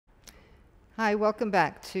Hi, welcome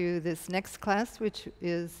back to this next class, which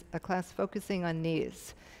is a class focusing on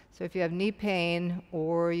knees. So if you have knee pain,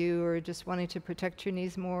 or you are just wanting to protect your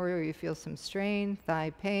knees more, or you feel some strain,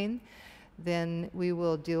 thigh pain, then we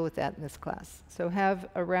will deal with that in this class. So have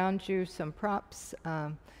around you some props,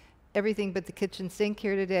 everything but the kitchen sink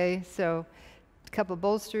here today. So a couple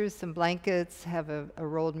bolsters, some blankets, have a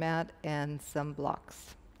rolled mat, and some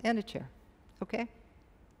blocks, and a chair. Okay?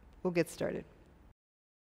 We'll get started.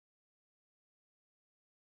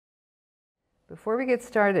 Before we get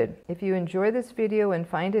started, if you enjoy this video and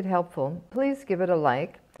find it helpful, please give it a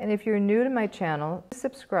like. And if you're new to my channel,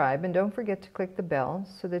 subscribe and don't forget to click the bell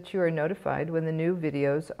so that you are notified when the new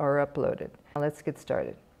videos are uploaded. Now let's get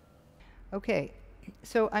started. Okay,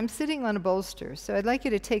 so I'm sitting on a bolster, so I'd like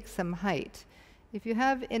you to take some height. If you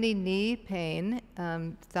have any knee pain,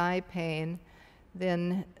 thigh pain,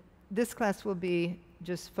 then this class will be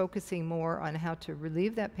just focusing more on how to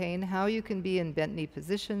relieve that pain, how you can be in bent knee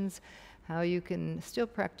positions, how you can still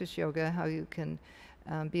practice yoga, how you can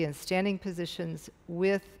be in standing positions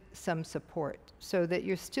with some support so that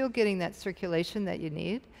you're still getting that circulation that you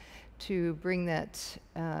need to bring that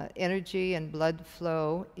energy and blood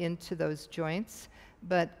flow into those joints.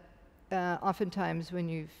 But oftentimes when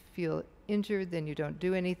you feel injured, then you don't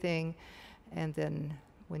do anything. And then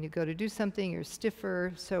when you go to do something, you're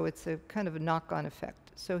stiffer. So it's a kind of a knock-on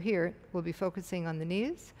effect. So here we'll be focusing on the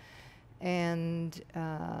knees and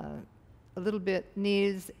a little bit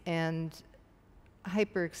knees and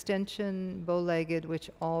hyperextension, bow-legged, which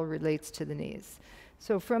all relates to the knees.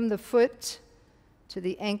 So from the foot to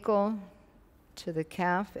the ankle, to the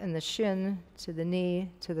calf and the shin, to the knee,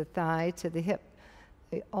 to the thigh, to the hip,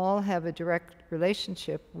 they all have a direct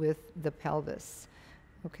relationship with the pelvis.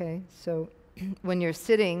 Okay, so when you're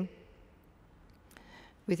sitting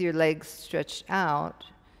with your legs stretched out,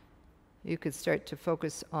 you could start to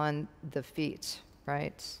focus on the feet,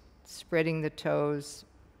 right? Spreading the toes.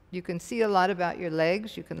 You can see a lot about your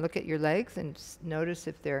legs. You can look at your legs and just notice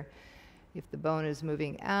if the bone is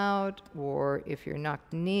moving out or if you're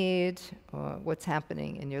knock-kneed, or what's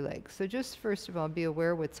happening in your legs. So just first of all, be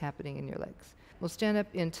aware of what's happening in your legs. We'll stand up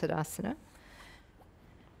in Tadasana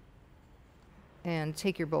and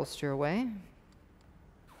take your bolster away.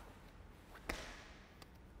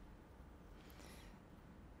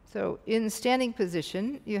 So in standing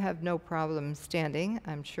position, you have no problem standing,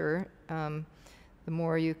 I'm sure. The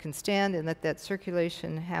more you can stand and let that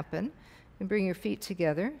circulation happen, and bring your feet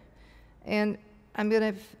together. And I'm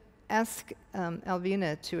going to ask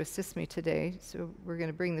Alvina to assist me today. So we're going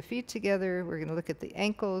to bring the feet together, we're going to look at the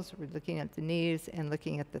ankles, we're looking at the knees, and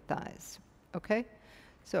looking at the thighs. Okay?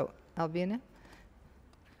 So, Alvina,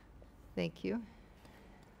 thank you.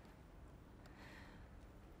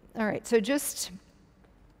 All right, so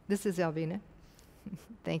this is Alvina.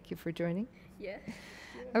 Thank you for joining. Yeah.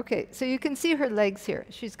 Okay, so you can see her legs here.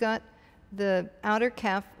 She's got the outer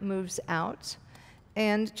calf moves out,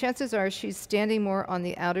 and chances are she's standing more on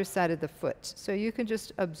the outer side of the foot. So you can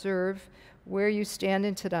just observe where you stand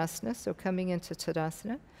in Tadasana, so coming into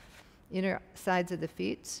Tadasana, inner sides of the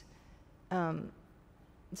feet.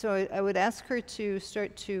 So I would ask her to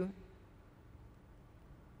start to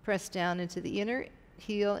press down into the inner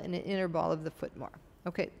heel and the inner ball of the foot more.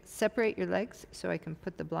 Okay, separate your legs so I can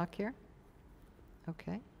put the block here.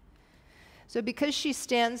 Okay. So because she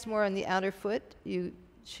stands more on the outer foot,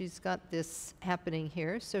 she's got this happening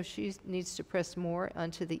here, so she needs to press more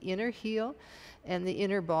onto the inner heel and the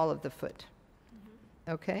inner ball of the foot.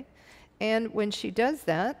 Mm-hmm. Okay? And when she does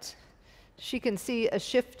that, she can see a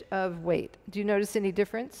shift of weight. Do you notice any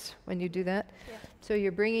difference when you do that? Yeah. So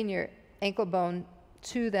you're bringing your ankle bone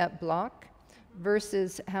to that block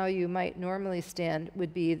versus how you might normally stand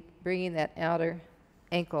would be bringing that outer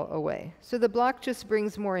ankle away. So the block just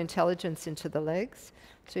brings more intelligence into the legs,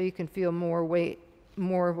 so you can feel more weight,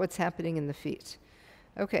 more what's happening in the feet.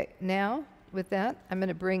 Okay, now with that, I'm going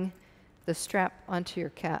to bring the strap onto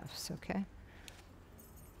your calves, okay?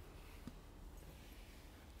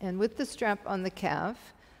 And with the strap on the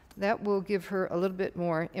calf, that will give her a little bit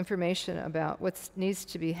more information about what needs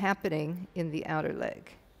to be happening in the outer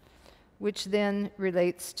leg, which then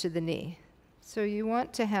relates to the knee. So you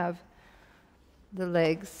want to have the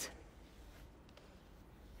legs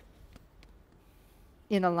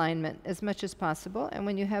in alignment as much as possible. And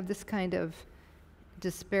when you have this kind of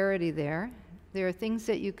disparity there are things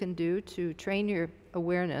that you can do to train your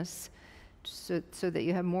awareness so that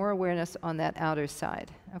you have more awareness on that outer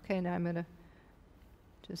side. Okay, now I'm going to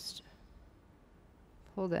just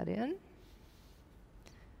pull that in,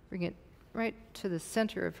 bring it right to the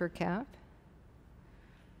center of her calf.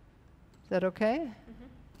 Is that okay?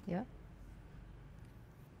 Mm-hmm. Yeah.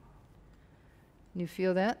 You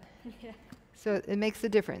feel that? Yeah. So it makes a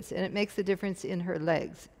difference, and it makes a difference in her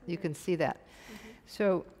legs. You can see that.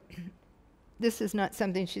 So this is not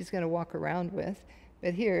something she's going to walk around with,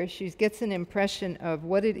 but here she gets an impression of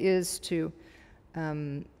what it is to,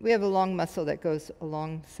 we have a long muscle that goes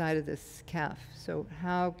alongside of this calf. So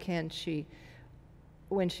how can she,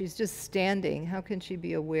 when she's just standing, how can she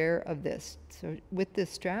be aware of this? So with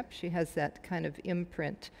this strap, she has that kind of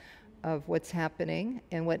imprint of what's happening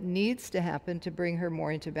and what needs to happen to bring her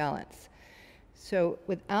more into balance. So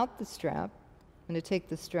without the strap, I'm going to take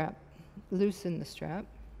the strap, loosen the strap.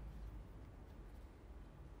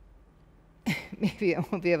 Maybe I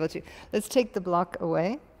won't be able to. Let's take the block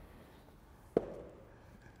away.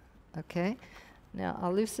 Okay. Now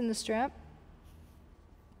I'll loosen the strap.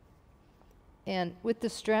 And with the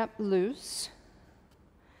strap loose,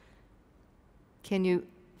 can you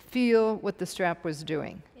feel what the strap was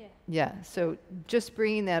doing? Yeah. Yeah. So just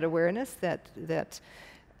bringing that awareness, that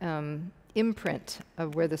imprint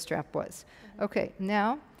of where the strap was. Okay.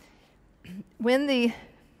 Now,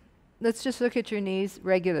 let's just look at your knees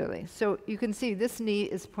regularly. So you can see this knee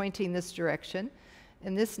is pointing this direction,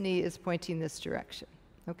 and this knee is pointing this direction.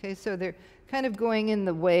 Okay, so they're kind of going in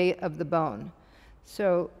the way of the bone.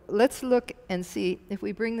 So let's look and see if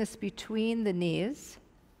we bring this between the knees,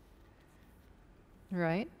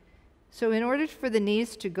 right? So in order for the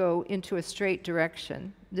knees to go into a straight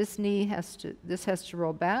direction, this has to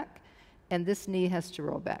roll back, and this knee has to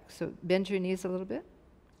roll back. So bend your knees a little bit,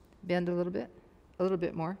 bend a little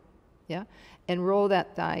bit more. Yeah, and roll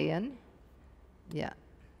that thigh in. Yeah.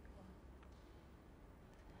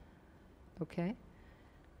 Okay.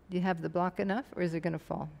 Do you have the block enough, or is it going to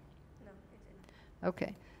fall? No, it's enough.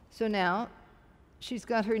 Okay. So now she's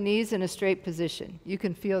got her knees in a straight position. You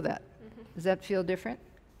can feel that. Does that feel different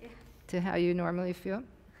to how you normally feel?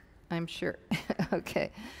 I'm sure.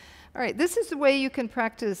 Okay. All right. This is the way you can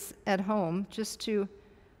practice at home, just to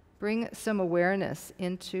bring some awareness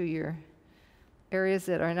into your areas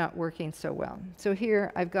that are not working so well. So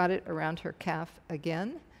here I've got it around her calf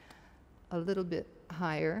again, a little bit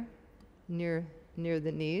higher near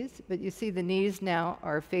the knees, but you see the knees now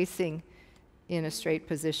are facing in a straight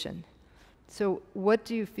position. So what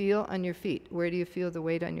do you feel on your feet? Where do you feel the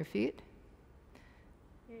weight on your feet?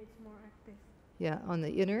 Yeah, it's more active. Yeah, on the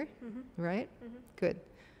inner, right? Good.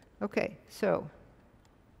 Okay, so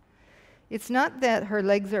it's not that her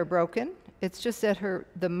legs are broken. It's just that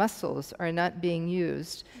the muscles are not being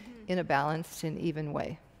used in a balanced and even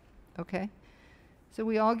way. Okay? So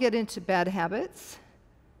we all get into bad habits,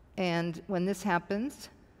 and when this happens,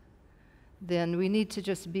 then we need to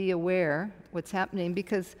just be aware what's happening,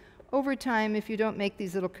 because over time, if you don't make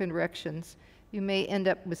these little corrections, you may end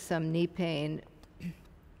up with some knee pain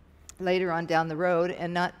later on down the road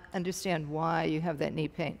and not understand why you have that knee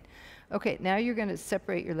pain. Okay, now you're going to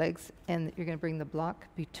separate your legs, and you're going to bring the block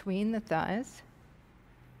between the thighs.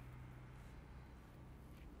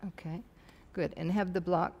 Okay, good. And have the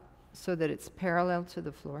block so that it's parallel to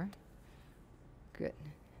the floor. Good.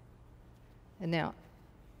 And now,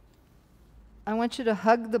 I want you to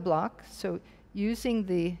hug the block, so using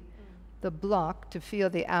the block to feel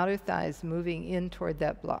the outer thighs moving in toward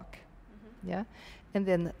that block. Yeah? And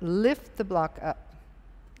then lift the block up.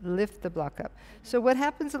 Lift the block up. So what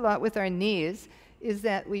happens a lot with our knees is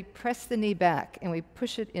that we press the knee back and we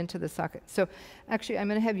push it into the socket. So actually, I'm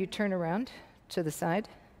going to have you turn around to the side.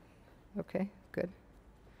 Okay, good.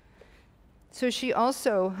 So she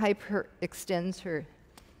also hyperextends her.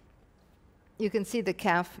 You can see the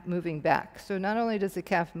calf moving back. So not only does the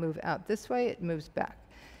calf move out this way, it moves back.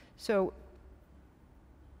 So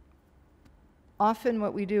often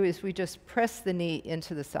what we do is we just press the knee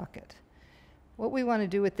into the socket. What we want to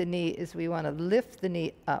do with the knee is we want to lift the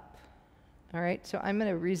knee up. All right, so I'm going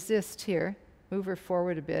to resist here, move her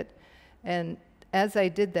forward a bit. And as I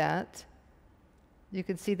did that, you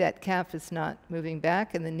can see that calf is not moving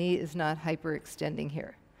back and the knee is not hyperextending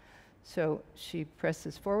here. So she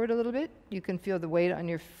presses forward a little bit. You can feel the weight on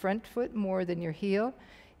your front foot more than your heel.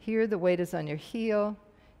 Here, the weight is on your heel.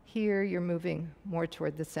 Here, you're moving more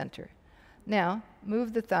toward the center. Now,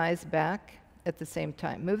 move the thighs back at the same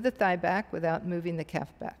time. Move the thigh back without moving the calf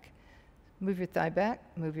back. Move your thigh back,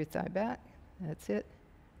 move your thigh back. That's it.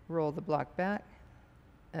 Roll the block back.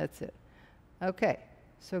 That's it. Okay,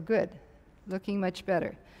 so good. Looking much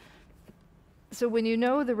better. So when you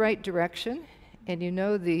know the right direction and you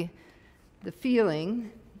know the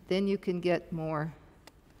feeling, then you can get more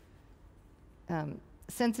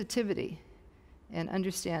sensitivity and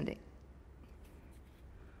understanding.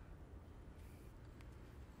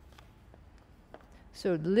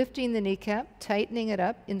 So lifting the kneecap, tightening it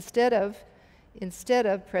up instead of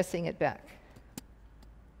pressing it back.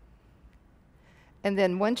 And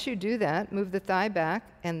then once you do that, move the thigh back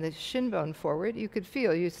and the shin bone forward. You could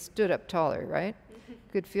feel you stood up taller, right? You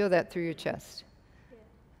could feel that through your chest.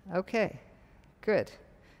 Yeah. Okay, good.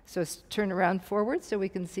 So turn around forward so we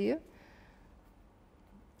can see you.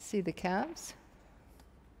 See the calves.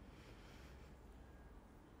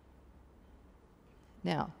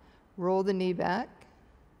 Now, roll the knee back.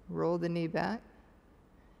 Roll the knee back.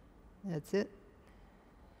 That's it.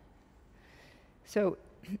 So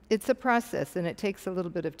it's a process, and it takes a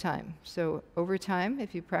little bit of time. So over time,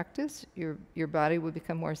 if you practice, your body will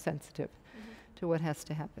become more sensitive to what has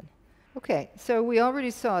to happen. Okay, so we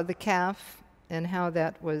already saw the calf and how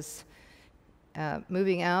that was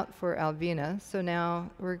moving out for Alvina. So now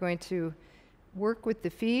we're going to work with the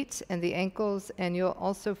feet and the ankles, and you'll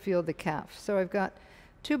also feel the calf. So I've got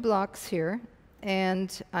 2 blocks here,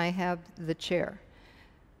 and I have the chair.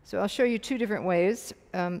 So I'll show you 2 different ways,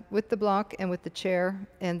 with the block and with the chair,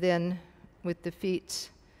 and then with the feet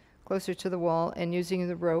closer to the wall and using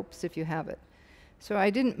the ropes if you have it. So I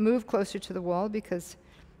didn't move closer to the wall because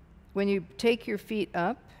when you take your feet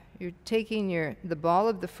up, you're taking the ball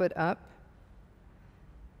of the foot up,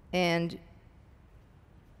 and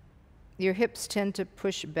your hips tend to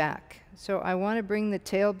push back. So I want to bring the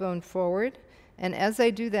tailbone forward, and as I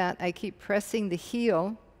do that, I keep pressing the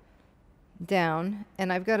heel down,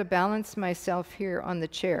 and I've got to balance myself here on the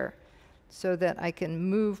chair so that I can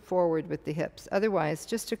move forward with the hips. Otherwise,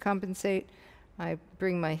 just to compensate, I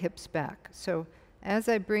bring my hips back. So as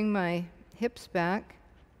I bring my hips back,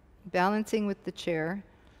 balancing with the chair,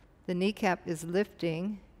 the kneecap is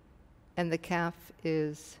lifting and the calf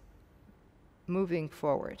is moving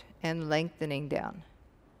forward and lengthening down.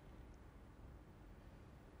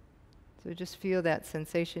 So just feel that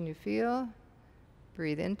sensation you feel.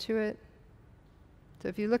 Breathe into it. So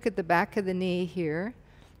if you look at the back of the knee here,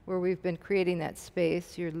 where we've been creating that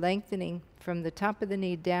space, you're lengthening from the top of the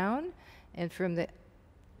knee down and from the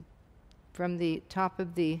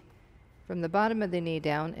bottom of the knee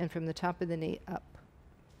down and from the top of the knee up.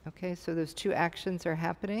 Okay, so those 2 actions are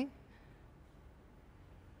happening.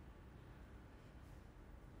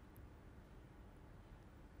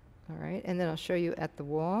 All right, and then I'll show you at the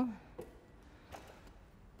wall.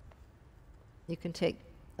 You can take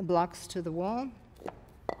the blocks to the wall,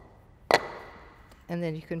 and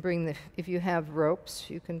then you can bring if you have ropes,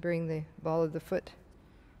 you can bring the ball of the foot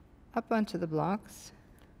up onto the blocks,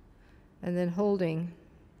 and then holding,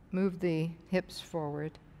 move the hips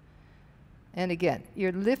forward. And again,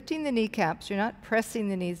 you're lifting the kneecaps, you're not pressing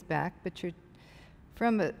the knees back, but you're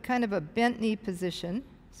from a kind of a bent knee position,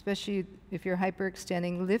 especially if you're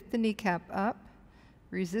hyperextending, lift the kneecap up,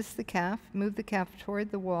 resist the calf, move the calf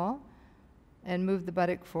toward the wall, and move the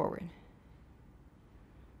buttock forward.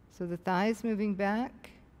 So the thighs moving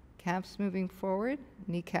back, calves moving forward,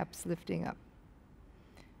 kneecaps lifting up,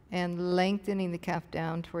 and lengthening the calf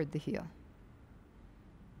down toward the heel.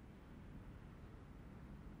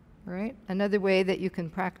 All right, another way that you can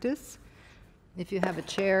practice, if you have a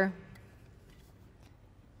chair,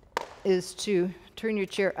 is to turn your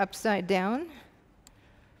chair upside down,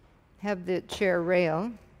 have the chair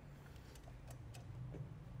rail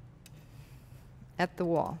at the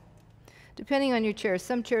wall. Depending on your chair,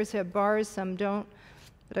 some chairs have bars, some don't,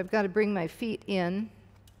 but I've got to bring my feet in.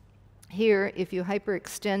 Here, if you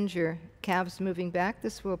hyperextend your calves moving back,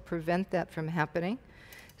 this will prevent that from happening.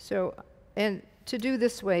 So, and to do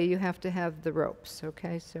this way, you have to have the ropes,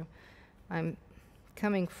 okay? So I'm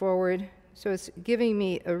coming forward. So it's giving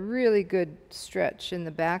me a really good stretch in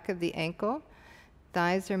the back of the ankle.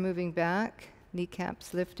 Thighs are moving back,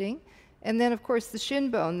 kneecaps lifting. And then, of course, the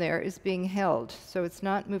shin bone there is being held. So it's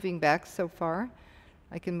not moving back so far.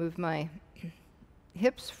 I can move my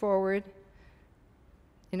hips forward,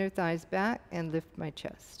 inner thighs back, and lift my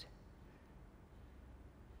chest.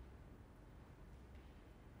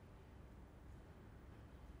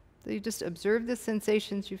 So you just observe the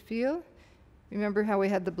sensations you feel. Remember how we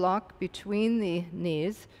had the block between the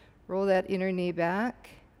knees. Roll that inner knee back.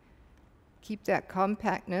 Keep that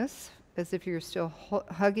compactness as if you're still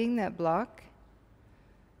hugging that block.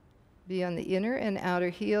 Be on the inner and outer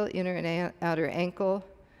heel, inner and outer ankle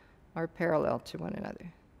are parallel to one another.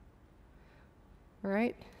 All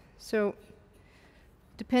right? So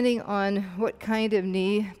depending on what kind of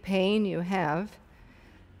knee pain you have,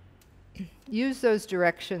 use those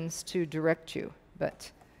directions to direct you,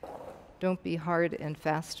 but don't be hard and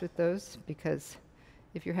fast with those, because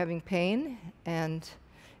if you're having pain and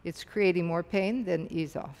it's creating more pain, then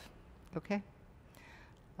ease off. Okay?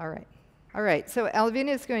 All right. All right, so Alvina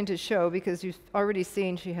is going to show, because you've already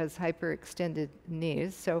seen she has hyperextended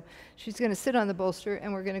knees, so she's going to sit on the bolster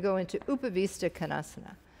and we're going to go into Upavista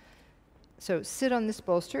Konasana. So sit on this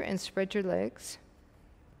bolster and spread your legs.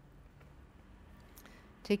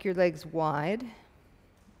 Take your legs wide.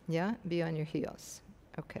 Yeah, be on your heels.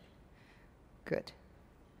 Okay, good.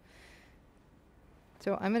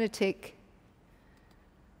 So I'm going to take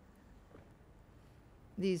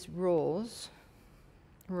these rolled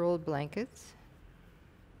blankets,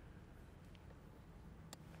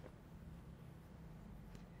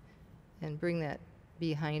 and bring that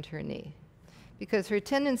behind her knee. Because her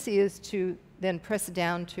tendency is to then press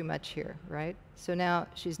down too much here, right? So now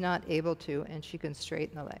she's not able to, and she can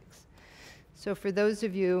straighten the legs. So for those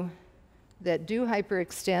of you that do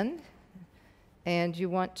hyperextend and you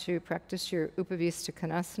want to practice your Upavista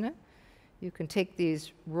Konasana, you can take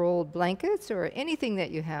these rolled blankets or anything that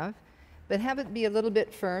you have, but have it be a little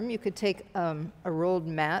bit firm. You could take a rolled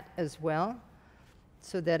mat as well,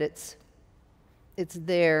 so that it's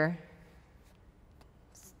there,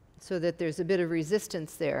 so that there's a bit of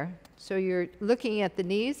resistance there. So you're looking at the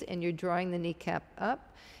knees and you're drawing the kneecap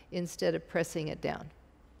up instead of pressing it down.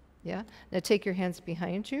 Yeah? Now take your hands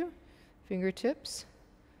behind you, fingertips,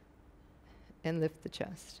 and lift the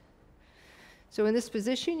chest. So in this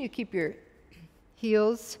position, you keep your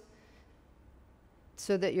heels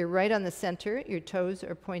so that you're right on the center, your toes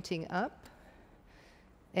are pointing up.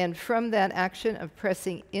 And from that action of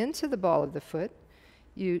pressing into the ball of the foot,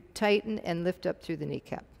 you tighten and lift up through the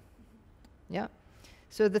kneecap. Yeah.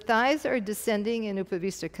 So the thighs are descending in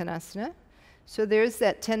Upavista Konasana. So there's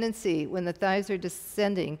that tendency when the thighs are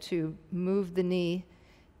descending to move the knee,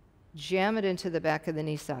 jam it into the back of the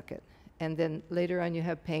knee socket. And then later on you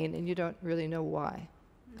have pain and you don't really know why.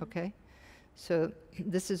 Okay? So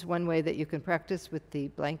this is one way that you can practice with the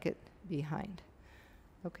blanket behind.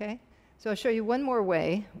 Okay? So I'll show you one more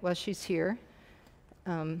way while she's here.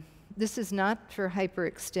 This is not for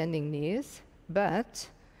hyperextending knees, but,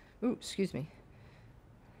 excuse me.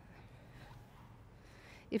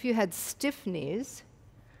 If you had stiff knees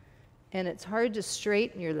and it's hard to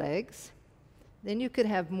straighten your legs, then you could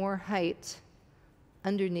have more height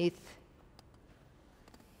underneath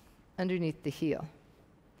the heel,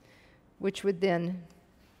 which would then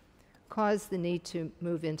cause the knee to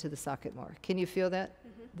move into the socket more. Can you feel that?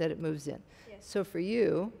 Mm-hmm. That it moves in? Yes. So for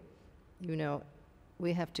you, you know,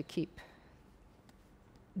 we have to keep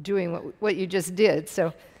doing what you just did.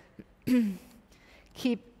 So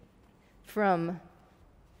keep from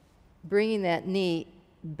bringing that knee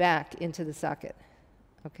back into the socket.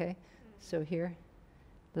 Okay? So here,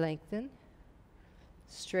 lengthen,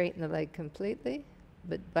 straighten the leg completely,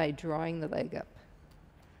 but by drawing the leg up.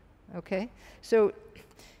 Okay? So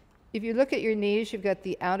if you look at your knees, you've got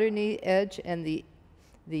the outer knee edge and the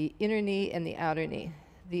inner knee and the outer knee.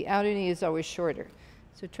 The outer knee is always shorter.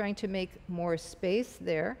 So trying to make more space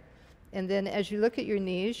there. And then as you look at your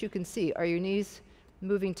knees, you can see, are your knees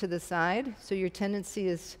moving to the side? So your tendency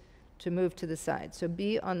is to move to the side. So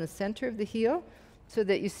be on the center of the heel so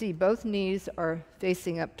that you see both knees are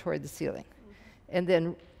facing up toward the ceiling. And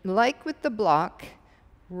then, like with the block,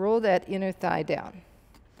 roll that inner thigh down.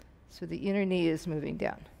 So the inner knee is moving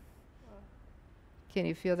down. Can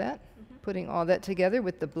you feel that? Mm-hmm. Putting all that together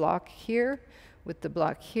with the block here,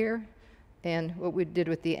 and what we did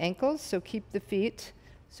with the ankles. So keep the feet.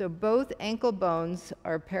 So both ankle bones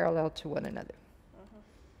are parallel to one another.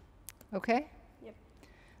 Uh-huh. Okay? Yep.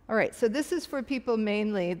 All right, so this is for people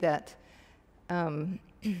mainly that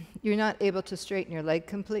you're not able to straighten your leg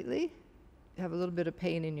completely, you have a little bit of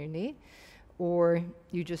pain in your knee, or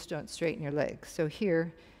you just don't straighten your leg. So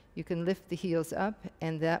here, you can lift the heels up,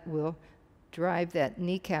 and that will drive that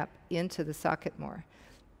kneecap into the socket more,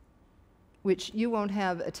 which you won't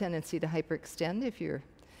have a tendency to hyperextend if you're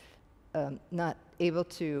not able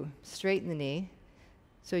to straighten the knee.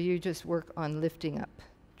 So you just work on lifting up,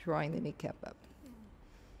 drawing the kneecap up.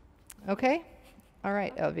 Okay? All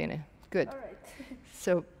right, Alvina. Good. All right.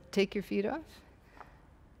 So take your feet off.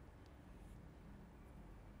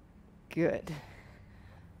 Good.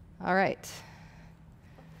 All right.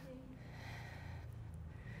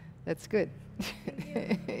 That's good.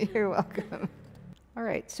 You're welcome. All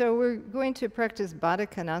right, so we're going to practice Baddha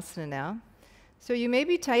Konasana now. So you may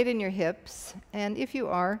be tight in your hips, and if you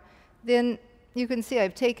are, then you can see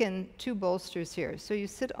I've taken 2 bolsters here. So you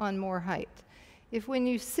sit on more height. If when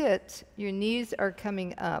you sit, your knees are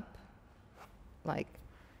coming up, like,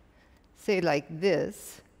 say like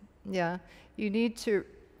this, yeah, you need to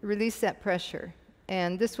release that pressure.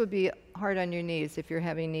 And this would be hard on your knees if you're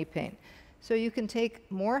having knee pain. So you can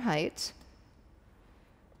take more height.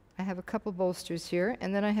 I have a couple bolsters here,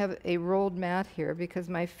 and then I have a rolled mat here because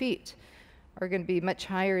my feet are going to be much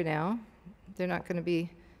higher now. They're not going to be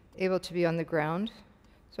able to be on the ground.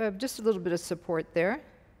 So I have just a little bit of support there.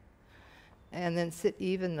 and then sit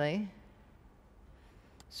evenly.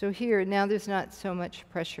 So here, now there's not so much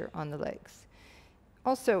pressure on the legs.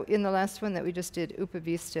 Also, in the last one that we just did,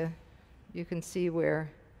 Upavista, you can see where,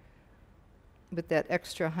 with that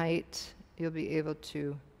extra height, you'll be able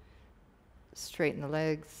to straighten the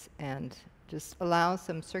legs and just allow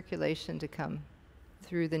some circulation to come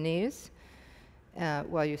through the knees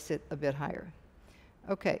while you sit a bit higher.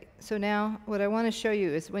 Okay, so now what I want to show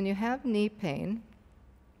you is when you have knee pain,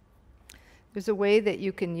 there's a way that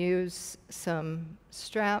you can use some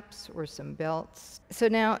straps or some belts. So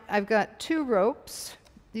now I've got 2 ropes.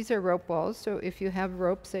 These are rope walls, so if you have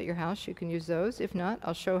ropes at your house, you can use those. If not,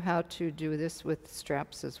 I'll show how to do this with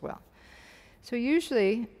straps as well. So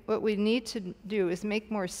usually what we need to do is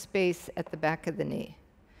make more space at the back of the knee.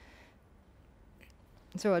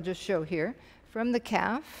 So I'll just show here. From the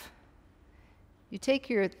calf, you take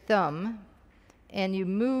your thumb and you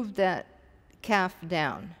move that calf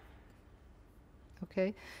down.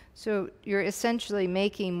 Okay? So you're essentially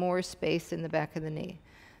making more space in the back of the knee.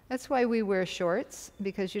 That's why we wear shorts,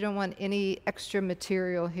 because you don't want any extra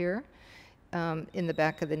material here in the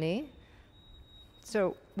back of the knee.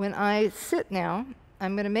 So when I sit now,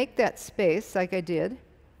 I'm going to make that space like I did.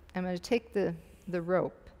 I'm going to take the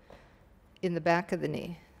rope in the back of the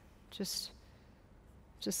knee, just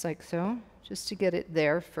like so, just to get it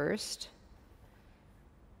there first.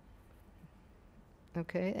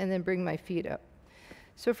 Okay, and then bring my feet up.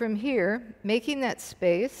 So from here, making that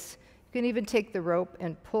space, you can even take the rope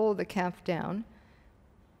and pull the calf down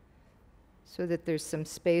so that there's some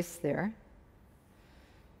space there.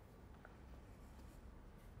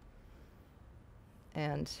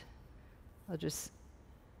 And I'll just,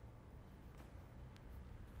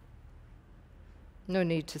 no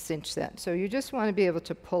need to cinch that. So you just want to be able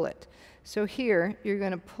to pull it. So here, you're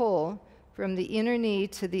going to pull from the inner knee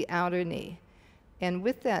to the outer knee. And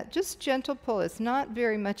with that, just gentle pull, it's not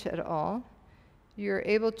very much at all. You're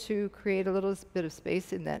able to create a little bit of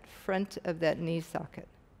space in that front of that knee socket,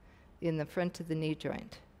 in the front of the knee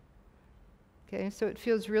joint. Okay, so it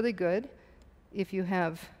feels really good if you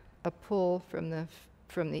have a pull from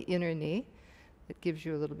the inner knee. It gives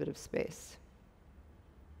you a little bit of space.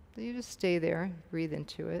 So you just stay there, breathe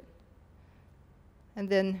into it. And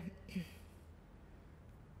then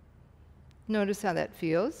notice how that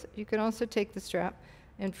feels. You can also take the strap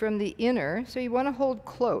and from the inner, so you want to hold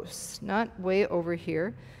close, not way over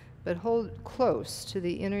here, but hold close to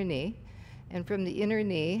the inner knee. And from the inner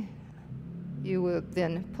knee, you will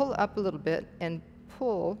then pull up a little bit and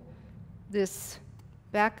pull this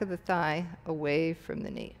back of the thigh away from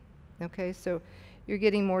the knee. Okay, so you're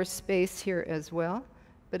getting more space here as well,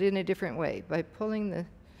 but in a different way. By pulling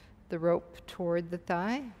the rope toward the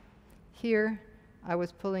thigh, here I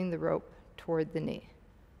was pulling the rope toward the knee.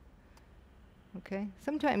 Okay,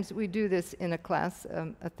 sometimes we do this in a class,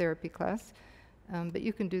 a therapy class, but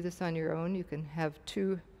you can do this on your own. You can have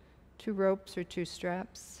two ropes or 2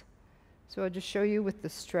 straps. So I'll just show you with the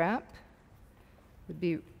strap. Would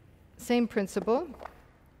be same principle.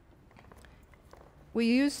 We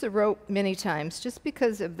use the rope many times just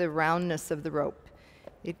because of the roundness of the rope.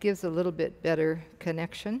 It gives a little bit better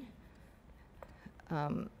connection.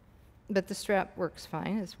 But the strap works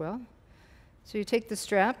fine as well. So you take the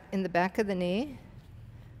strap in the back of the knee,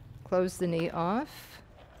 close the knee off,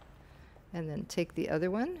 and then take the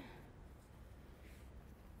other one.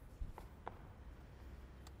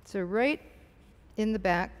 So right in the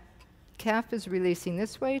back, calf is releasing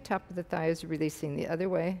this way, top of the thigh is releasing the other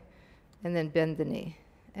way, and then bend the knee.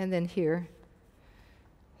 And then here,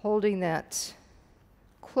 holding that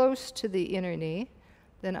close to the inner knee,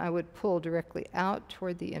 then I would pull directly out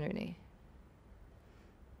toward the inner knee.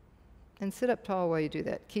 And sit up tall while you do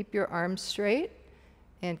that. Keep your arms straight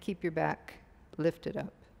and keep your back lifted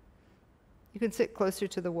up. You can sit closer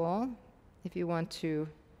to the wall if you want to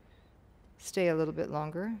stay a little bit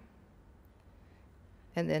longer.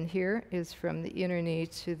 And then here is from the inner knee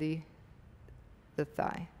to the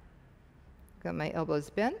thigh. Got my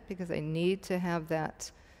elbows bent because I need to have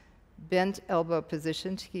that bent elbow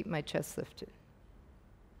position to keep my chest lifted.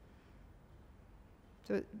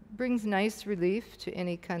 So it brings nice relief to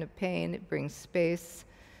any kind of pain. It brings space,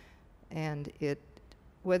 and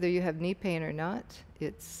whether you have knee pain or not,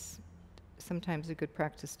 it's sometimes a good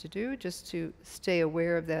practice to do, just to stay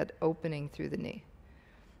aware of that opening through the knee.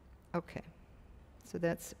 Okay, so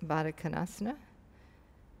that's Baddha Konasana.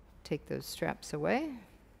 Take those straps away.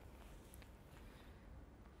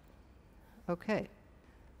 Okay,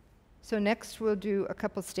 so next we'll do a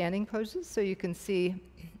couple standing poses so you can see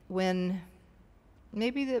when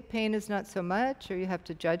maybe the pain is not so much, or you have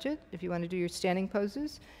to judge it. If you want to do your standing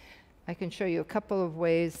poses, I can show you a couple of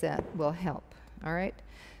ways that will help. All right?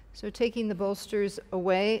 So taking the bolsters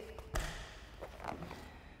away,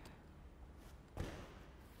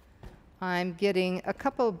 I'm getting a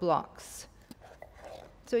couple of blocks.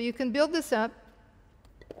 So you can build this up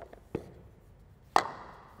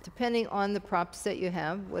depending on the props that you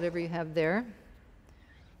have, whatever you have there.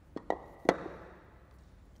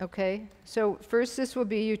 Okay, so first this will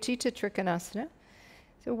be Utthita Trikonasana.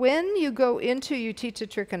 So when you go into Utthita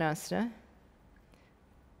Trikonasana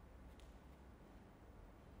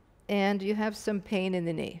and you have some pain in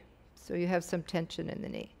the knee, so you have some tension in the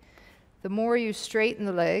knee, the more you straighten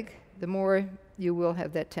the leg, the more you will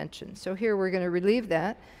have that tension. So here we're going to relieve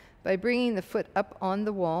that by bringing the foot up on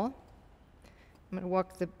the wall. I'm going to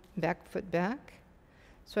walk the back foot back.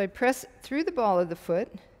 So I press through the ball of the foot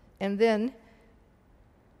and then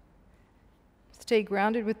stay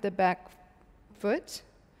grounded with the back foot,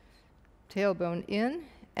 tailbone in,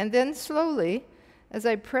 and then slowly, as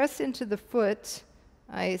I press into the foot,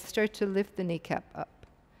 I start to lift the kneecap up,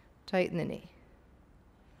 tighten the knee.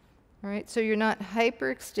 All right, so you're not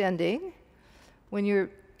hyperextending. When you're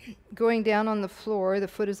going down on the floor, the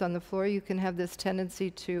foot is on the floor, you can have this tendency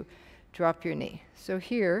to drop your knee. So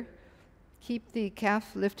here, keep the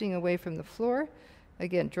calf lifting away from the floor.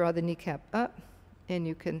 Again, draw the kneecap up, and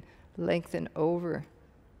you can lengthen over,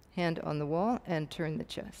 hand on the wall, and turn the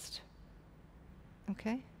chest.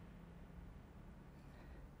 Okay?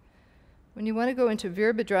 When you want to go into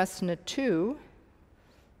Virabhadrasana 2,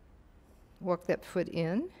 walk that foot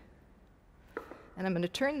in. And I'm going to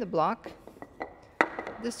turn the block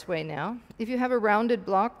this way now. If you have a rounded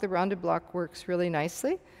block, the rounded block works really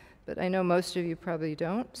nicely, but I know most of you probably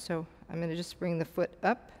don't, so I'm going to just bring the foot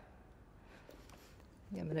up.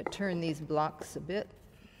 I'm going to turn these blocks a bit.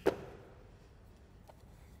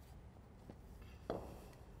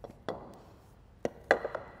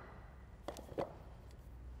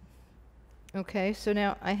 Okay, so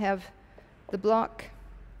now I have the block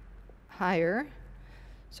higher.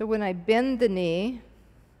 So when I bend the knee,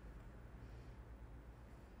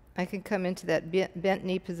 I can come into that bent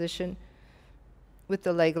knee position with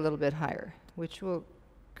the leg a little bit higher, which will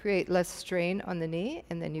create less strain on the knee,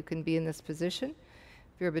 and then you can be in this position,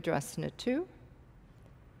 Virabhadrasana 2.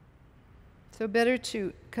 So better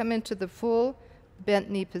to come into the full bent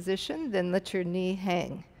knee position than let your knee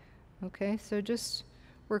hang. Okay, so just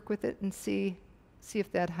work with it and see if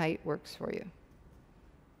that height works for you.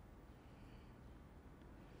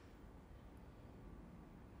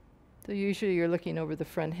 So usually you're looking over the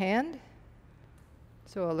front hand.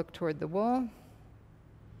 So I'll look toward the wall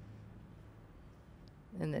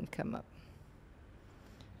and then come up.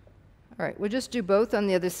 All right, we'll just do both on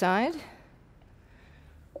the other side.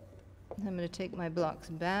 I'm going to take my blocks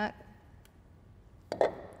back.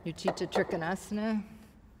 Utthita Trikonasana.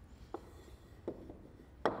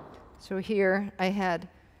 So here I had,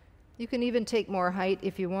 you can even take more height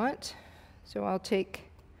if you want. So I'll take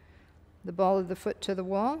the ball of the foot to the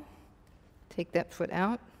wall, take that foot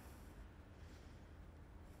out.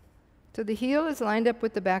 So the heel is lined up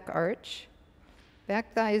with the back arch.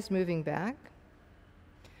 Back thigh is moving back.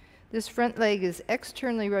 This front leg is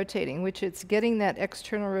externally rotating, which it's getting that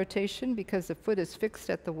external rotation because the foot is fixed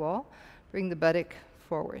at the wall. Bring the buttock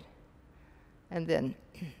forward. And then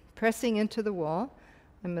pressing into the wall,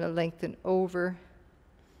 I'm going to lengthen over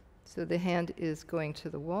so the hand is going to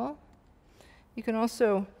the wall. You can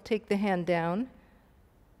also take the hand down.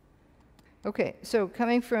 Okay, so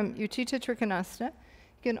coming from Utthita Trikonasana,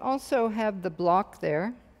 you can also have the block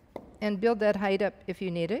there and build that height up if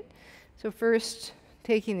you need it. So first,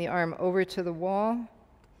 taking the arm over to the wall,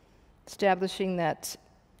 establishing that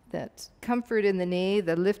comfort in the knee,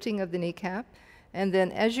 the lifting of the kneecap, and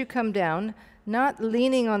then as you come down, not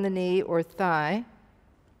leaning on the knee or thigh,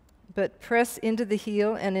 but press into the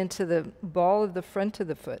heel and into the ball of the front of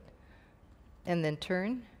the foot. And then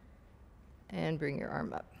turn and bring your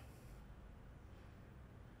arm up.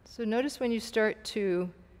 So notice when you start to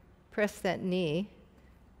press that knee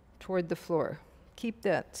toward the floor. Keep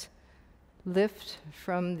that lift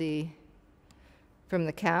from the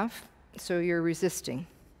calf so you're resisting.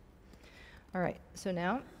 All right, so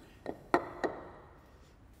now,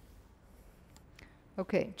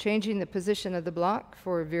 okay, changing the position of the block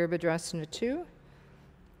for Virabhadrasana 2.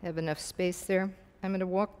 Have enough space there. I'm going to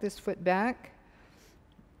walk this foot back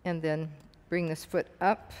and then bring this foot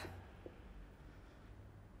up.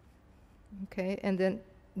 Okay, and then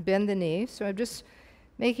bend the knee. So I'm just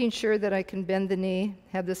making sure that I can bend the knee,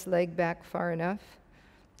 have this leg back far enough.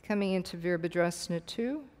 Coming into Virabhadrasana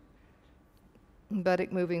 2.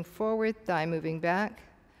 Buttock moving forward, thigh moving back.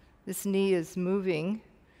 This knee is moving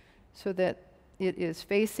so that it is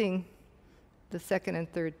facing the second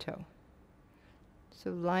and third toe. So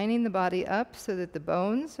lining the body up so that the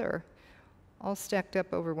bones are all stacked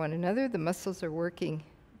up over one another. The muscles are working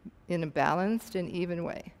in a balanced and even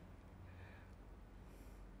way.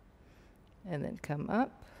 And then come up.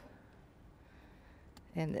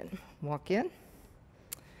 And then walk in.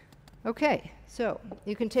 Okay, so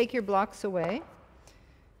you can take your blocks away.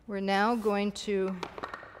 We're now going to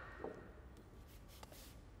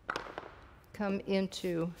come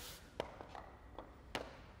into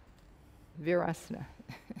Virasana.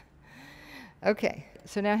 Okay,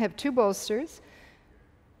 so now I have 2 bolsters.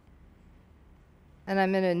 And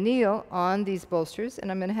I'm going to kneel on these bolsters,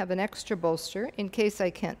 and I'm going to have an extra bolster in case I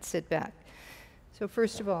can't sit back. So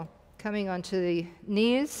first of all, coming onto the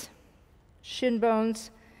knees, shin bones,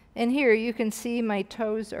 and here you can see my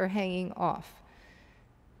toes are hanging off.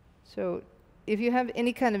 So if you have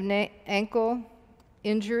any kind of ankle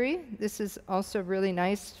injury, this is also really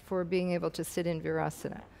nice for being able to sit in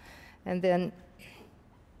Virasana. And then,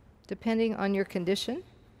 depending on your condition,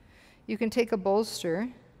 you can take a bolster,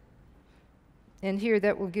 and here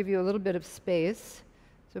that will give you a little bit of space.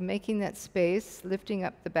 So making that space, lifting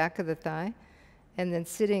up the back of the thigh, and then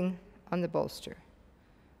sitting on the bolster.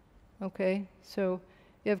 Okay, so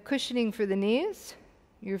you have cushioning for the knees.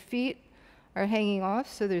 Your feet are hanging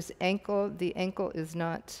off, so there's ankle. The ankle is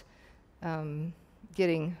not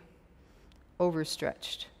getting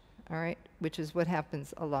overstretched, all right, which is what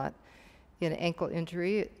happens a lot in ankle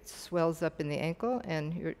injury. It swells up in the ankle,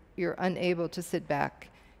 and you're unable to sit back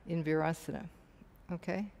in Virasana.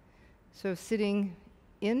 Okay, so sitting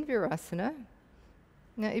in Virasana.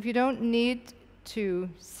 Now, if you don't need to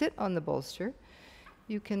sit on the bolster,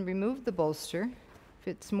 you can remove the bolster. If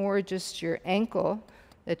it's more just your ankle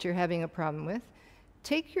that you're having a problem with,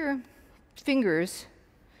 take your fingers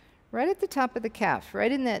right at the top of the calf,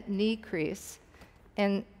 right in that knee crease,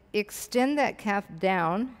 and extend that calf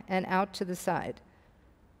down and out to the side.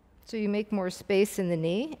 So you make more space in the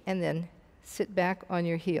knee, and then sit back on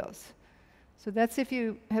your heels. So that's if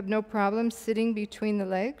you have no problem sitting between the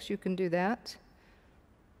legs, you can do that.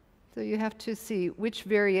 So you have to see which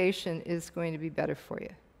variation is going to be better for you.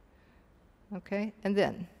 Okay, and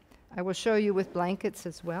then I will show you with blankets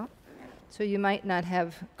as well. So you might not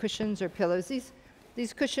have cushions or pillows.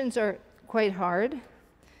 These cushions are quite hard.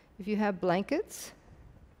 If you have blankets,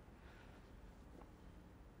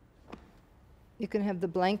 you can have the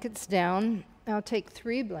blankets down. I'll take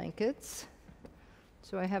 3 blankets,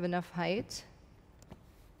 so I have enough height.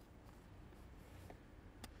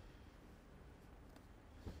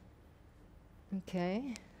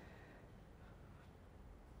 Okay.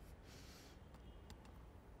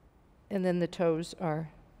 And then the toes are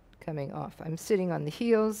coming off. I'm sitting on the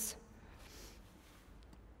heels.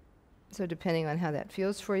 So depending on how that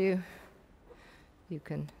feels for you, you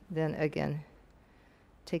can then again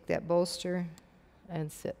take that bolster and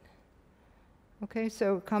sit. Okay,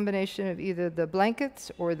 so a combination of either the blankets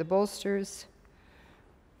or the bolsters,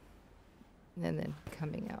 and then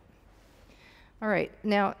coming out. All right,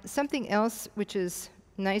 now something else which is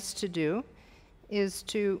nice to do is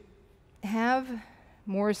to have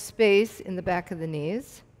more space in the back of the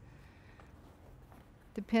knees.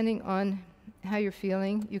 Depending on how you're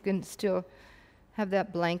feeling, you can still have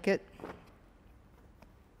that blanket.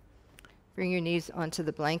 Bring your knees onto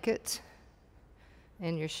the blanket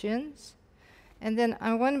and your shins. And then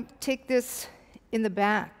I want to take this in the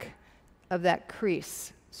back of that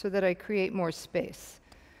crease so that I create more space.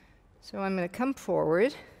 So I'm going to come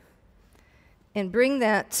forward and bring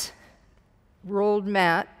that rolled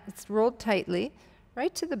mat, it's rolled tightly,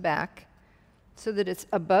 right to the back so that it's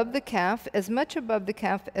above the calf, as much above the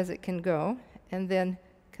calf as it can go, and then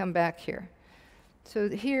come back here. So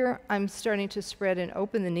here I'm starting to spread and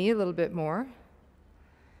open the knee a little bit more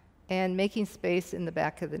and making space in the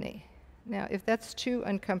back of the knee. Now, if that's too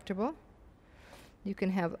uncomfortable, you can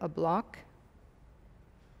have a block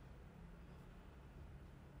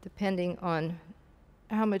depending on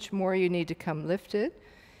how much more you need to come lifted.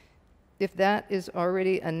 If that is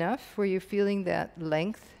already enough where you're feeling that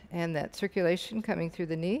length and that circulation coming through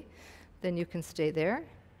the knee, then you can stay there.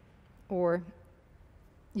 Or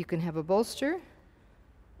you can have a bolster,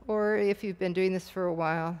 or if you've been doing this for a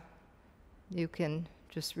while, you can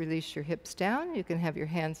just release your hips down. You can have your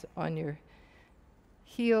hands on your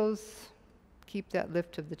heels, keep that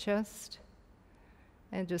lift of the chest,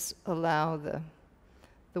 and just allow the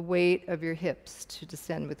weight of your hips to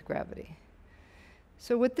descend with gravity.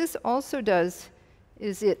 So what this also does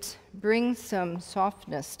is it brings some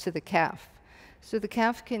softness to the calf. So the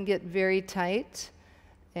calf can get very tight,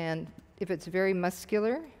 and if it's very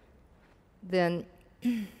muscular, then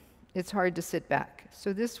it's hard to sit back.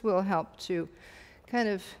 So this will help to kind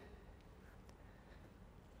of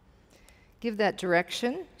give that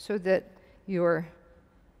direction so that you're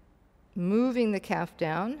moving the calf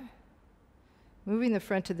down, moving the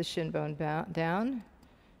front of the shin bone down,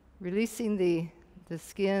 releasing the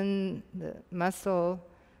skin, the muscle,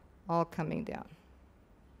 all coming down.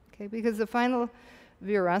 Okay, because the final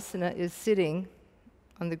Virasana is sitting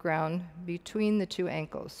on the ground between the two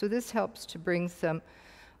ankles. So this helps to bring some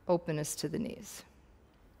openness to the knees.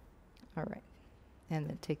 All right, and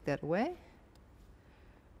then take that away.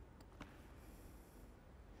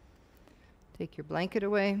 Take your blanket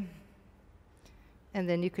away. And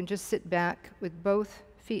then you can just sit back with both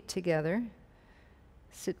feet together.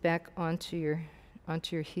 Sit back onto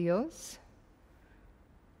your heels,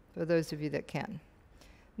 for those of you that can.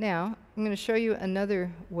 Now, I'm going to show you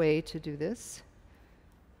another way to do this,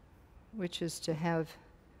 which is to have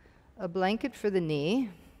a blanket for the knee.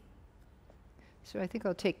 So I think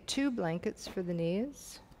I'll take 2 blankets for the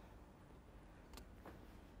knees.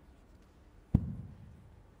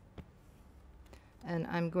 And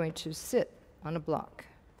I'm going to sit on a block.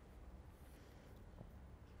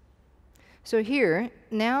 So here,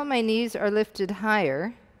 now my knees are lifted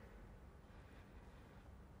higher.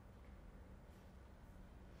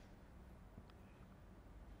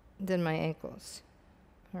 Than my ankles.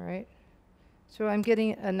 All right? So I'm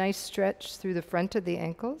getting a nice stretch through the front of the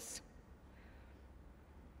ankles.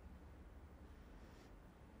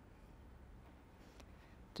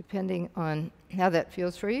 Depending on how that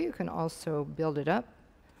feels for you, you can also build it up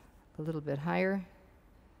a little bit higher.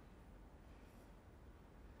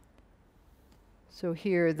 So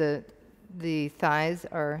here the thighs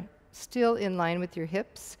are still in line with your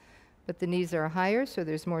hips, but the knees are higher, so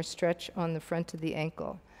there's more stretch on the front of the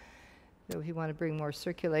ankle. So if you want to bring more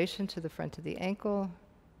circulation to the front of the ankle,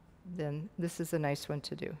 then this is a nice one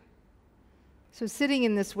to do. So sitting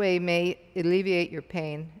in this way may alleviate your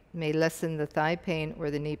pain, may lessen the thigh pain or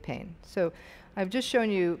the knee pain. So I've just shown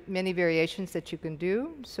you many variations that you can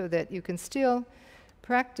do so that you can still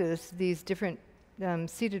practice these different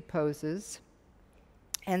seated poses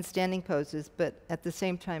and standing poses, but at the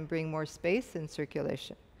same time bring more space and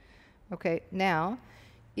circulation. Okay, now,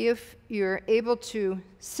 if you're able to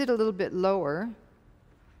sit a little bit lower,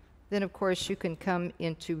 then of course you can come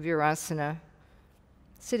into Virasana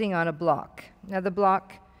sitting on a block. Now the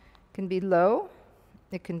block can be low,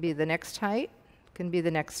 it can be the next height, it can be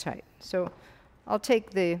the next height. So I'll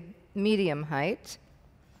take the medium height,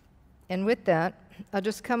 and with that, I'll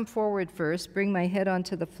just come forward first, bring my head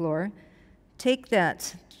onto the floor, take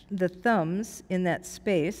the thumbs in that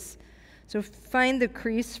space. So find the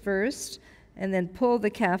crease first, and then pull the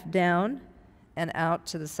calf down and out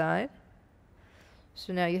to the side.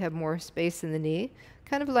 So now you have more space in the knee,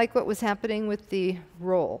 kind of like what was happening with the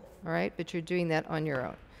roll, all right? But you're doing that on your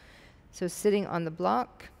own. So sitting on the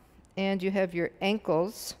block, and you have your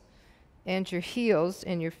ankles and your heels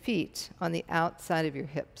and your feet on the outside of your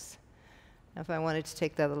hips. Now if I wanted to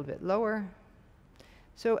take that a little bit lower.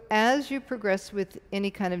 So as you progress with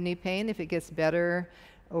any kind of knee pain, if it gets better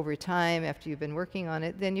over time after you've been working on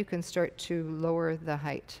it, then you can start to lower the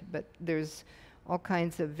height. But there's all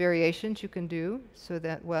kinds of variations you can do so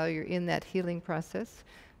that while you're in that healing process,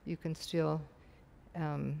 you can still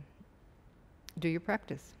do your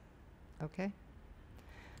practice. Okay?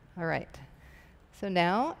 All right. So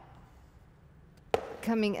now,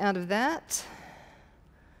 coming out of that,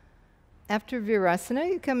 after Virasana,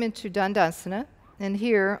 you come into Dandasana. And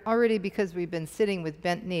here, already because we've been sitting with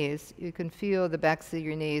bent knees, you can feel the backs of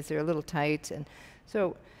your knees, they're a little tight. And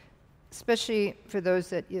so, especially for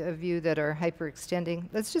those of you that are hyperextending,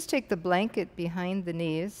 let's just take the blanket behind the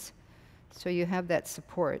knees so you have that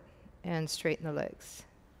support and straighten the legs.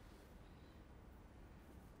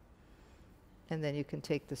 And then you can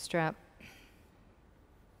take the strap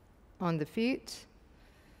on the feet.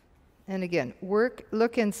 And again,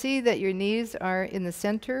 look and see that your knees are in the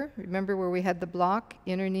center. Remember where we had the block,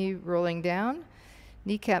 inner knee rolling down,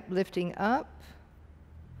 kneecap lifting up.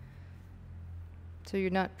 So you're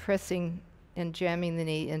not pressing and jamming the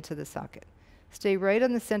knee into the socket. Stay right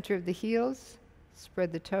on the center of the heels,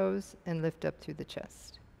 spread the toes, and lift up through the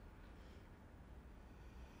chest.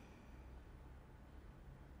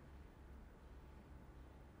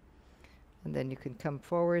 And then you can come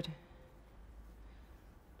forward.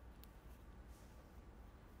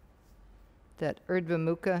 That Urdhva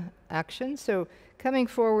Mukha action. So coming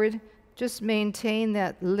forward, just maintain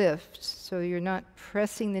that lift. So you're not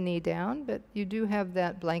pressing the knee down, but you do have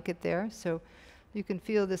that blanket there. So you can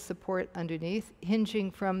feel the support underneath,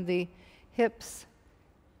 hinging from the hips.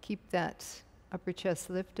 Keep that upper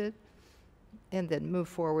chest lifted, and then move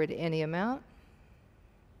forward any amount.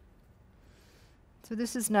 So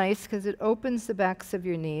this is nice because it opens the backs of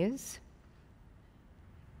your knees.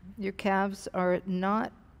 Your calves are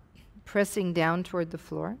not pressing down toward the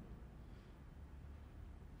floor.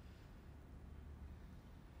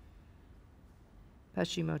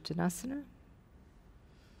 Paschimottanasana.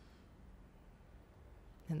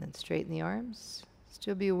 And then straighten the arms.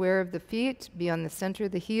 Still be aware of the feet, be on the center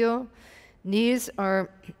of the heel. Knees are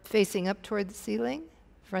facing up toward the ceiling.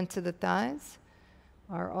 Fronts of the thighs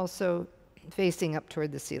are also facing up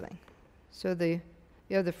toward the ceiling. So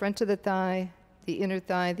you have the front of the thigh, the inner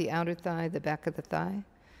thigh, the outer thigh, the back of the thigh.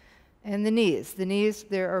 And the knees. The knees,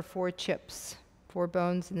 there are 4 chips, 4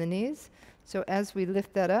 bones in the knees. So as we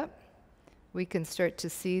lift that up, we can start to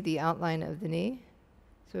see the outline of the knee.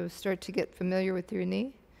 So start to get familiar with your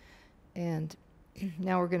knee. And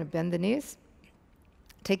now we're going to bend the knees.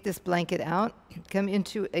 Take this blanket out, come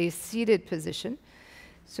into a seated position.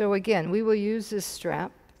 So again, we will use this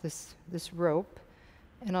strap, this rope,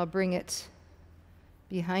 and I'll bring it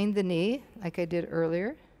behind the knee like I did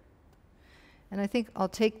earlier. And I think I'll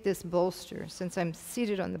take this bolster, since I'm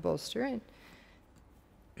seated on the bolster. And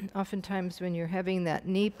oftentimes when you're having that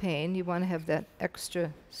knee pain, you want to have that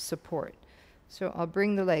extra support. So I'll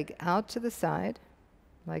bring the leg out to the side,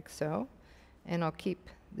 like so, and I'll keep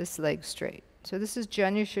this leg straight. So this is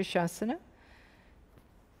Janu Shirshasana.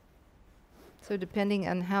 So depending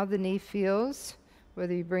on how the knee feels,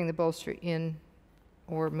 whether you bring the bolster in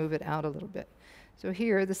or move it out a little bit. So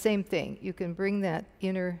here, the same thing. You can bring that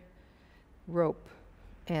inner rope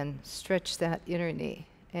and stretch that inner knee,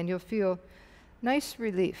 and you'll feel nice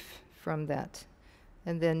relief from that.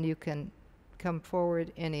 And then you can come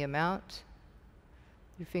forward any amount,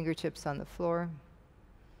 your fingertips on the floor,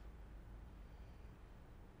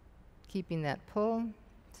 keeping that pull.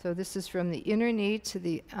 So this is from the inner knee to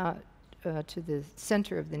the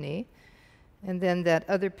center of the knee. And then that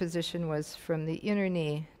other position was from the inner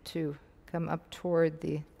knee to come up toward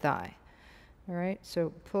the thigh. All right,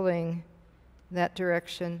 so pulling that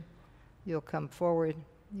direction, you'll come forward.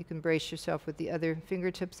 You can brace yourself with the other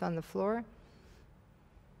fingertips on the floor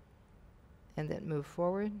and then move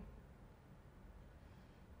forward.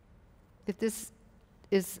 If this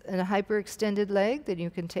is a hyperextended leg, then you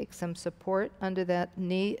can take some support under that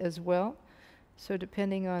knee as well. So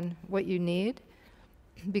depending on what you need,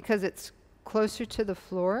 because it's closer to the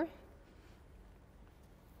floor,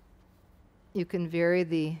 you can vary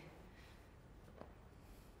the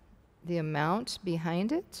amount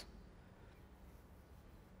behind it.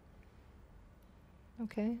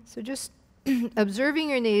 Okay, so just observing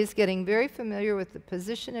your knees, getting very familiar with the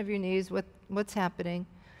position of your knees, what's happening.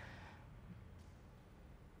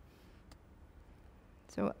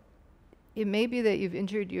 So it may be that you've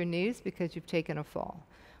injured your knees because you've taken a fall.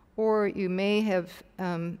 Or you may have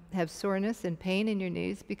soreness and pain in your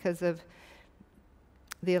knees because of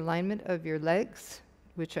the alignment of your legs,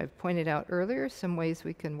 which I've pointed out earlier, some ways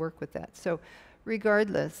we can work with that. So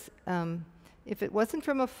regardless, if it wasn't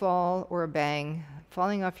from a fall or a bang,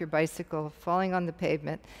 falling off your bicycle, falling on the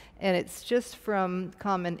pavement, and it's just from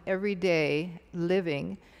common everyday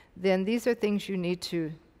living, then these are things you need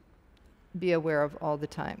to be aware of all the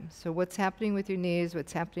time. So what's happening with your knees,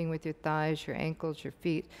 what's happening with your thighs, your ankles, your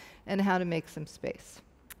feet, and how to make some space.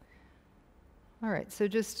 All right, so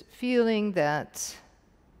just feeling that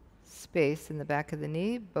space in the back of the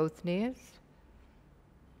knee, both knees,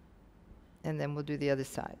 and then we'll do the other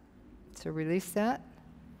side. So release that.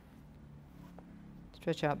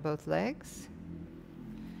 Stretch out both legs.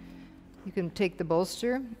 You can take the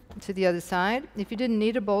bolster to the other side. If you didn't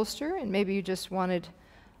need a bolster and maybe you just wanted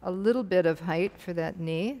a little bit of height for that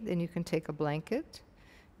knee, then you can take a blanket.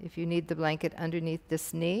 If you need the blanket underneath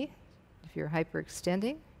this knee, if you're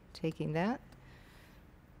hyperextending, taking that.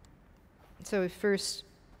 So first,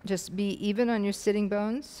 just be even on your sitting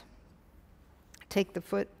bones. Take the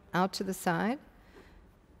foot out to the side.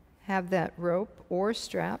 Have that rope or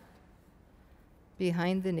strap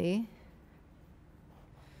behind the knee.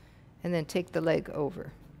 And then take the leg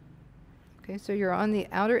over. Okay, so you're on the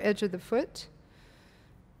outer edge of the foot.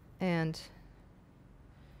 And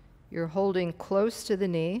you're holding close to the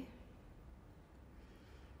knee,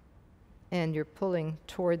 and you're pulling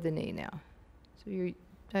toward the knee now. So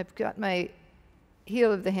I've got my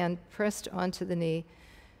heel of the hand pressed onto the knee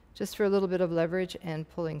just for a little bit of leverage and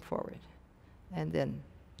pulling forward. And then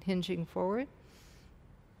hinging forward.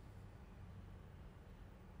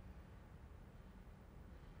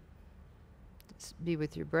 Just be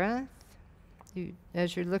with your breath.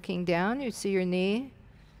 As you're looking down, you see your knee.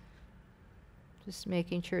 Just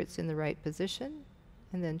making sure it's in the right position.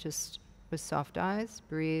 And then just with soft eyes,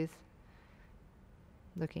 breathe.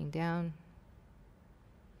 Looking down.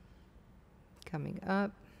 coming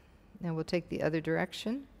up. Now we'll take the other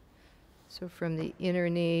direction. So from the inner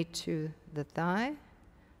knee to the thigh,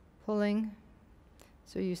 pulling.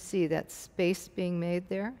 So you see that space being made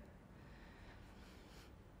there.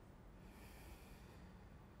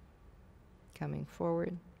 Coming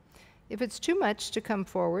forward. If it's too much to come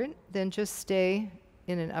forward, then just stay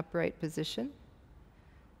in an upright position.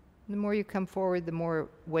 The more you come forward, the more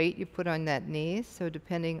weight you put on that knee. So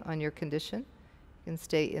depending on your condition, you can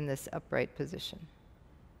stay in this upright position.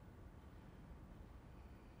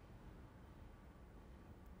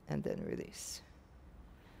 And then release.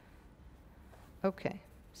 Okay.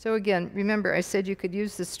 So again, remember I said you could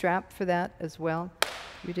use the strap for that as well.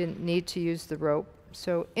 You didn't need to use the rope.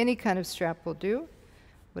 So any kind of strap will do,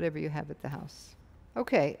 whatever you have at the house.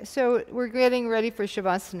 Okay, so we're getting ready for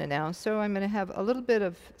Shavasana now. So I'm going to have a little bit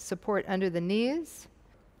of support under the knees.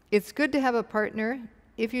 It's good to have a partner.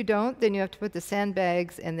 If you don't, then you have to put the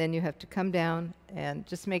sandbags and then you have to come down and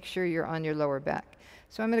just make sure you're on your lower back.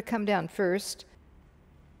 So I'm going to come down first.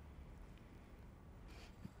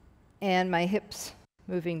 And my hips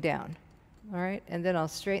moving down. All right, and then I'll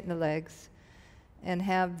straighten the legs and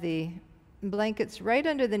have the blankets right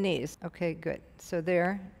under the knees. Okay, good. So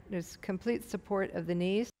there's complete support of the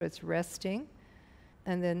knees. So it's resting.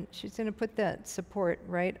 And then she's going to put that support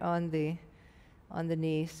right on the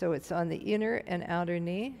knee. So it's on the inner and outer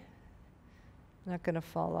knee. Not going to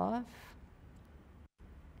fall off.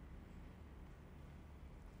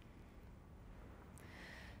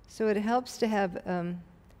 So it helps to have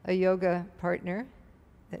a yoga partner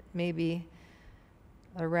that may be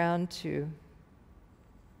around to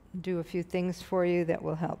do a few things for you that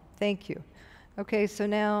will help. Thank you. Okay, so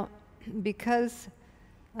now because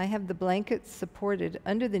I have the blanket supported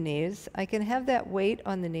under the knees, I can have that weight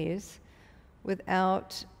on the knees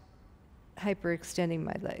without hyperextending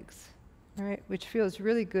my legs. All right, which feels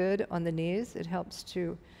really good on the knees. It helps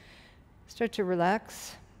to start to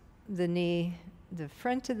relax the knee, the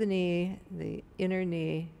front of the knee, the inner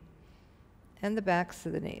knee, and the backs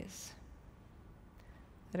of the knees.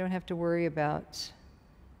 I don't have to worry about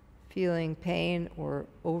feeling pain or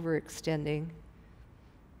overextending,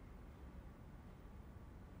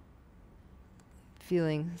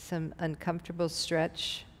 feeling some uncomfortable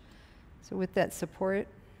stretch. So with that support,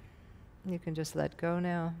 you can just let go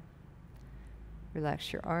now.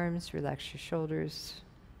 Relax your arms, relax your shoulders.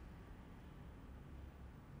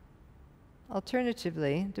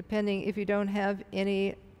 Alternatively, depending if you don't have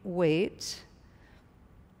any weight,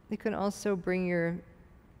 you can also bring your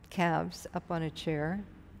calves up on a chair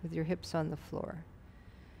with your hips on the floor.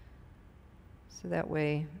 So that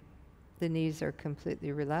way the knees are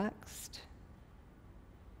completely relaxed.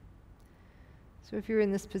 So if you're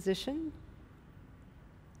in this position,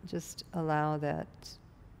 just allow that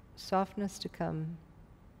softness to come,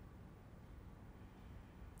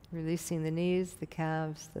 releasing the knees, the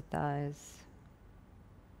calves, the thighs.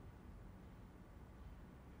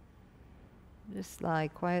 Just lie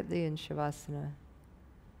quietly in Shavasana.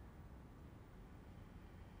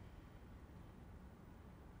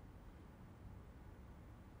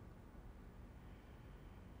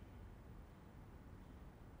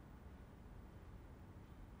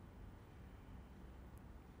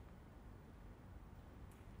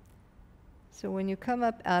 So when you come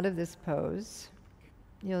up out of this pose,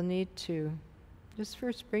 you'll need to just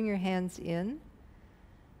first bring your hands in,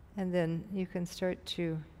 and then you can start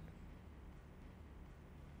to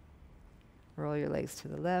roll your legs to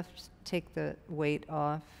the left, take the weight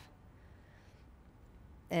off,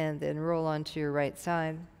 and then roll onto your right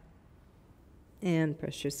side and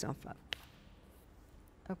press yourself up.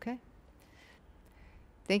 Okay?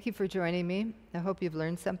 Thank you for joining me. I hope you've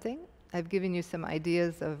learned something. I've given you some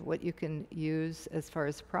ideas of what you can use as far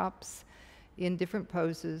as props in different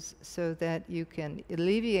poses so that you can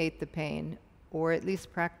alleviate the pain, or at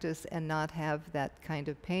least practice and not have that kind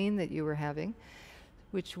of pain that you were having,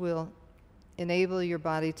 which will enable your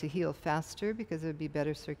body to heal faster because there'll be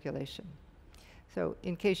better circulation. So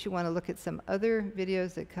in case you want to look at some other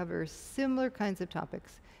videos that cover similar kinds of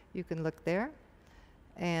topics, you can look there.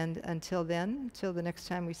 And until then, till the next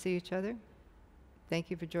time we see each other,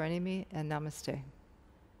 thank you for joining me, and namaste.